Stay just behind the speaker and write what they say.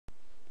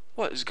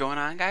What is going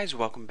on, guys?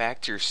 Welcome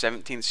back to your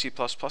 17th C++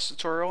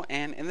 tutorial,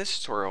 and in this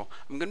tutorial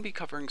I'm going to be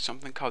covering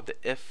something called the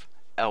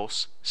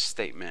if-else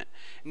statement.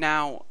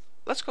 Now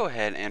let's go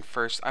ahead and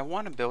first I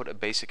want to build a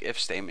basic if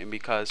statement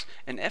because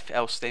an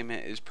if-else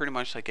statement is pretty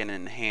much like an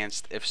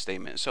enhanced if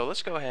statement. So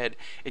let's go ahead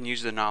and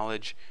use the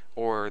knowledge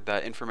or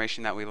the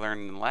information that we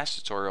learned in the last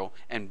tutorial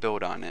and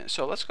build on it.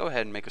 So let's go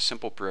ahead and make a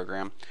simple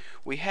program.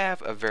 We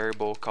have a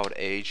variable called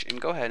age,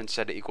 and go ahead and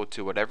set it equal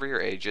to whatever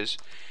your age is.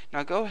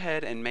 Now go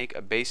ahead and make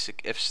a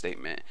basic if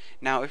statement.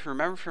 Now if you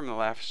remember from the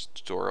last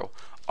tutorial,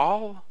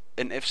 all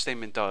an if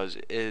statement does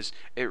is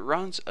it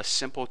runs a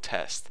simple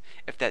test.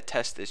 If that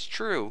test is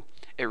true,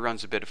 it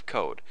runs a bit of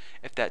code.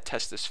 If that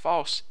test is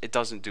false, it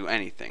doesn't do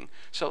anything.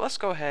 So let's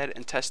go ahead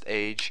and test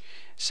age.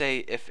 Say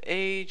if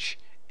age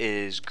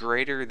is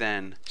greater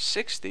than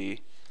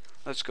 60,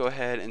 let's go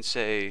ahead and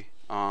say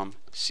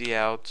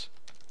cout,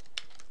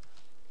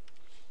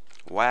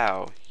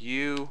 wow,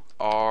 you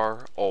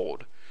are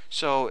old.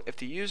 So if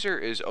the user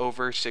is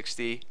over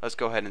 60, let's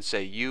go ahead and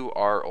say you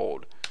are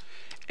old.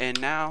 And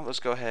now let's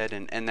go ahead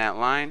and end that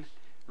line,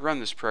 run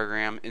this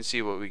program, and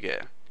see what we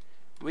get.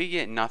 We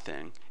get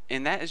nothing,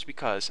 and that is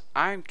because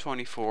I'm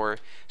 24,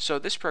 so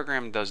this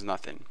program does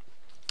nothing.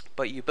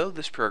 But you build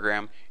this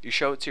program, you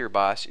show it to your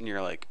boss, and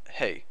you're like,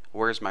 hey,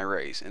 where's my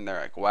raise? And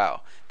they're like,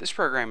 wow, this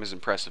program is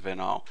impressive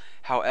and all.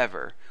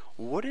 However,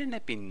 wouldn't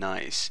it be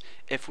nice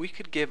if we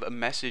could give a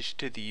message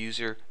to the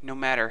user no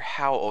matter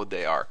how old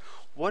they are?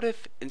 What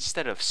if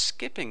instead of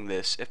skipping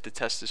this if the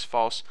test is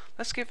false,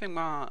 let's give them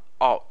an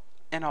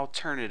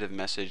alternative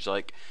message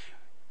like,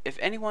 if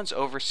anyone's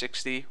over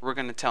 60, we're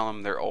going to tell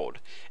them they're old.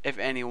 If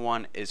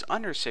anyone is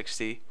under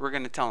 60, we're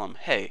going to tell them,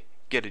 hey,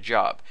 get a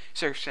job.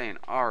 So you're saying,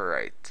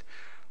 alright,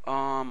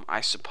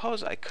 I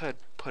suppose I could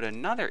put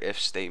another if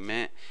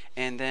statement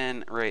and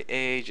then write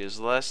age is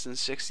less than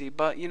 60,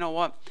 but you know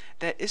what?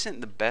 That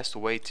isn't the best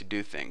way to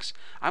do things.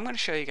 I'm going to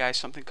show you guys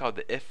something called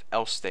the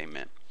if-else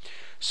statement.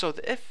 So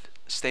the if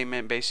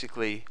statement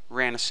basically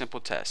ran a simple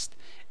test,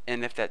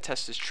 and if that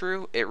test is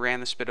true, it ran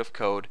this bit of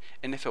code,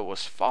 and if it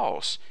was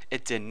false,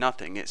 it did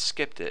nothing, it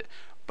skipped it.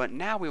 But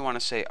now we want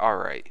to say,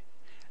 alright,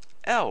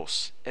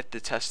 else if the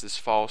test is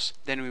false,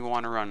 then we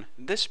want to run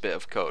this bit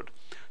of code.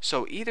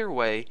 So either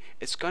way,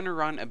 it's going to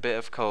run a bit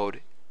of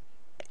code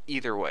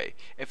either way.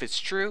 If it's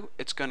true,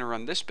 it's going to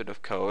run this bit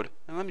of code,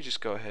 and let me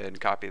just go ahead and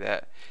copy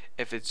that.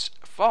 If it's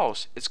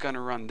false, it's going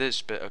to run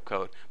this bit of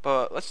code.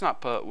 But let's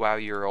not put wow,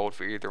 you're old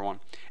for either one.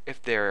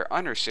 If they're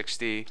under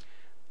 60,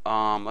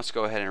 let's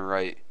go ahead and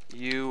write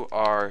you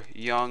are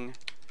young,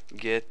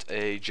 get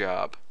a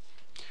job.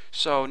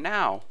 So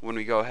now when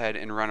we go ahead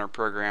and run our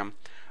program,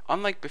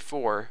 unlike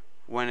before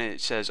when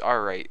it says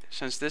alright,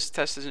 since this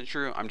test isn't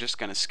true, I'm just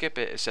going to skip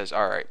it. It says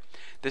alright,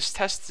 this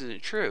test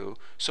isn't true,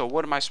 so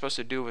what am I supposed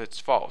to do if it's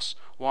false?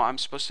 Well, I'm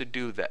supposed to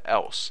do the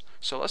else.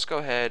 So let's go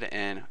ahead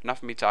and, enough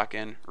of me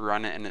talking,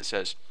 run it, and it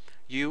says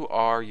you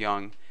are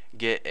young,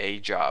 get a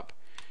job.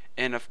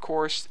 And of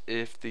course,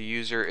 if the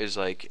user is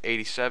like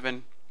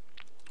 87,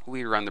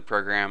 we run the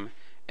program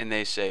and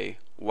they say,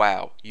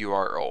 wow, you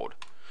are old.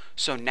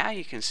 So now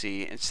you can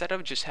see, instead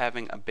of just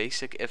having a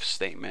basic if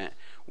statement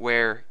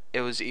where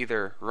it was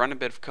either run a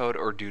bit of code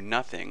or do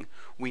nothing,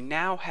 we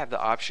now have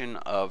the option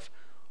of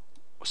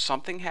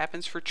something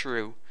happens for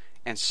true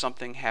and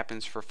something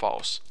happens for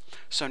false.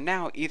 So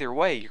now either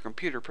way, your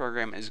computer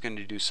program is going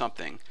to do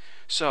something.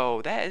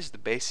 So that is the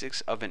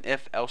basics of an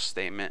if-else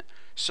statement.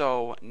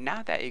 So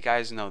now that you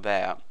guys know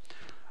that,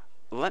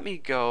 let me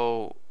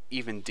go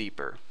even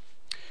deeper.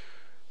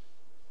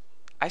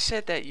 I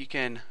said that you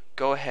can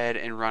go ahead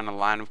and run a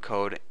line of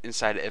code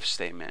inside an if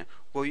statement.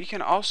 Well, you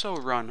can also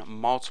run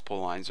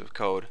multiple lines of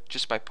code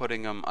just by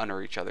putting them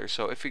under each other.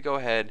 So if we go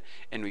ahead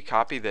and we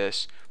copy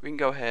this, we can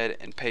go ahead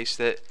and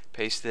paste it,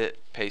 paste it,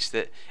 paste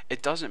it.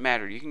 It doesn't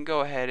matter. You can go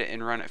ahead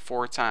and run it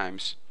 4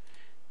 times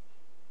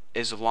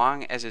as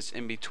long as it's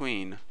in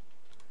between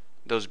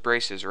those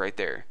braces right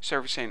there.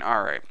 So we're saying,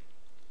 alright,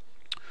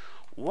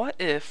 what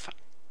if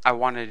I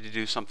wanted to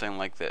do something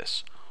like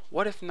this?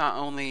 What if not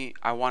only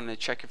I wanted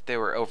to check if they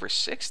were over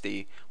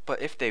 60,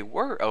 but if they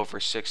were over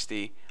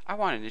 60, I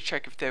wanted to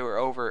check if they were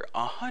over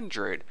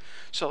 100.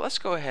 So let's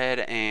go ahead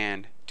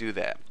and do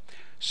that.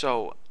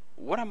 So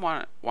what I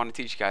want to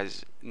teach you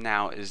guys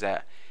now is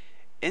that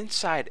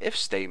inside if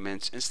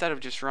statements, instead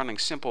of just running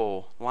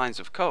simple lines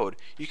of code,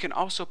 you can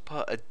also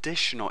put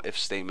additional if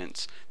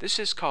statements. This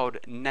is called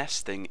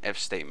nesting if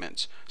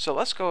statements. So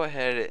let's go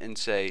ahead and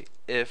say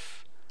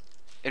if,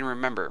 and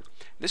remember,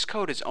 this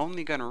code is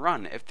only going to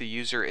run if the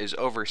user is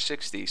over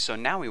 60. So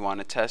now we want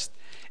to test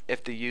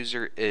if the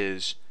user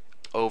is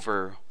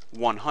over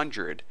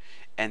 100,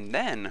 and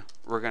then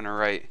we're going to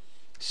write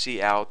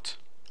cout,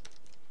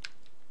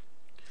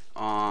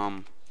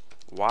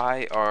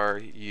 why are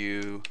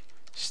you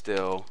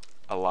still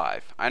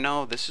alive? I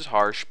know this is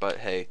harsh, but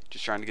hey,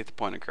 just trying to get the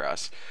point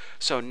across.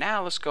 So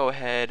now let's go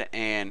ahead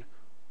and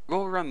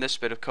we'll run this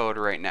bit of code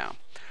right now.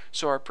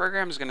 So our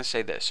program is going to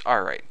say this,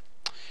 alright,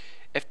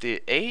 if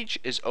the age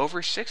is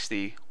over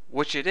 60,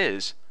 which it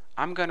is,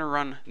 I'm going to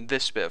run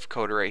this bit of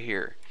code right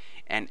here.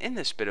 And in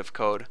this bit of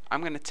code,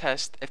 I'm going to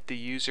test if the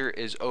user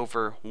is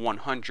over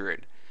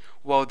 100.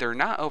 Well, they're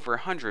not over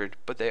 100,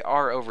 but they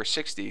are over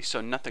 60,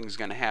 so nothing's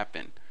going to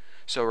happen.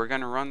 So we're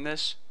going to run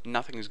this,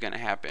 nothing's going to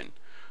happen.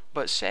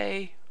 But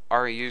say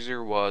our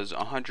user was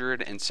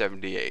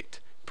 178.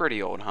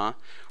 Pretty old, huh?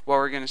 Well,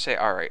 we're going to say,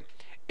 alright,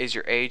 is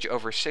your age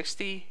over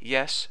 60?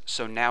 Yes,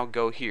 so now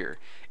go here.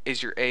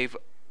 Is your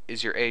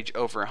age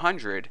over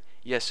 100?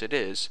 Yes, it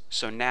is.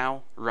 So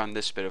now run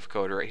this bit of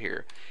code right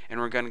here.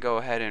 And we're going to go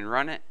ahead and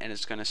run it, and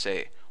it's going to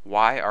say,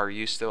 why are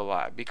you still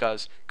alive?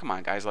 Because, come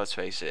on guys, let's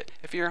face it.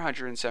 If you're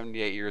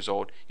 178 years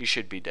old, you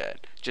should be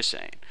dead. Just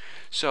saying.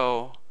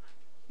 So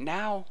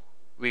now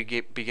we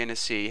begin to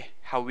see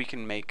how we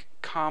can make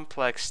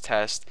complex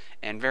tests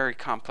and very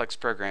complex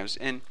programs.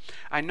 And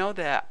I know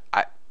that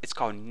it's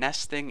called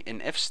nesting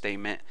an if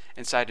statement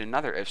inside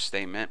another if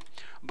statement,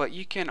 but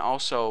you can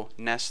also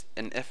nest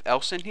an if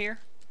else in here,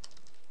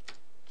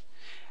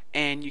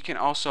 and you can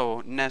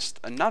also nest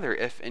another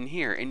if in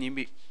here.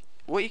 And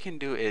what you can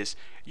do is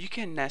you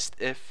can nest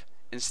if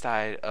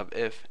inside of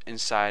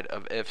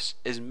ifs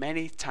as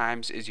many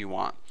times as you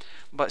want.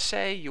 But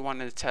say you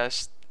wanted to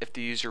test if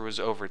the user was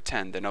over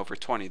 10, then over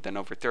 20, then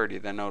over 30,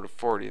 then over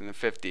 40, then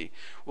 50.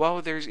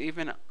 Well, there's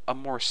even a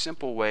more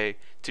simple way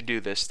to do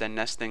this than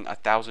nesting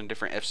 1,000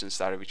 different ifs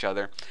inside of each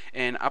other,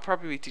 and I'll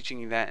probably be teaching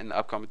you that in the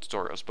upcoming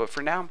tutorials. But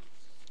for now,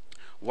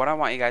 what I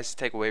want you guys to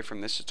take away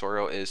from this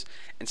tutorial is,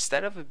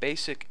 instead of a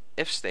basic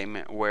if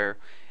statement where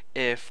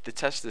if the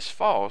test is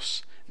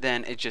false,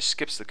 then it just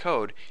skips the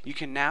code, you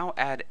can now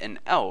add an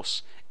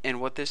else,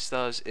 and what this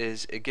does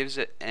is it gives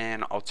it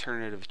an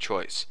alternative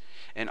choice.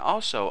 And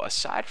also,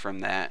 aside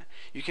from that,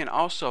 you can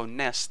also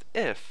nest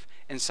if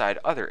inside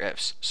other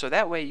ifs. So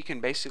that way you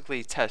can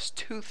basically test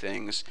two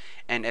things,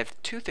 and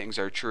if two things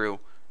are true,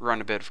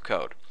 run a bit of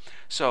code.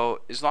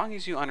 So as long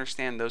as you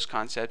understand those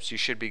concepts, you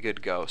should be good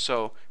to go.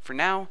 So for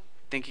now,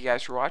 thank you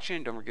guys for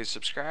watching. Don't forget to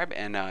subscribe,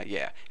 and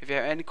yeah, if you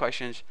have any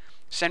questions,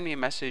 send me a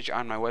message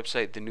on my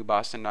website,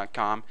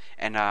 thenewboston.com,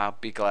 and I'll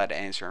be glad to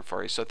answer them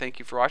for you. So thank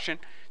you for watching.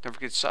 Don't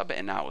forget to sub,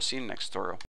 and I will see you in the next tutorial.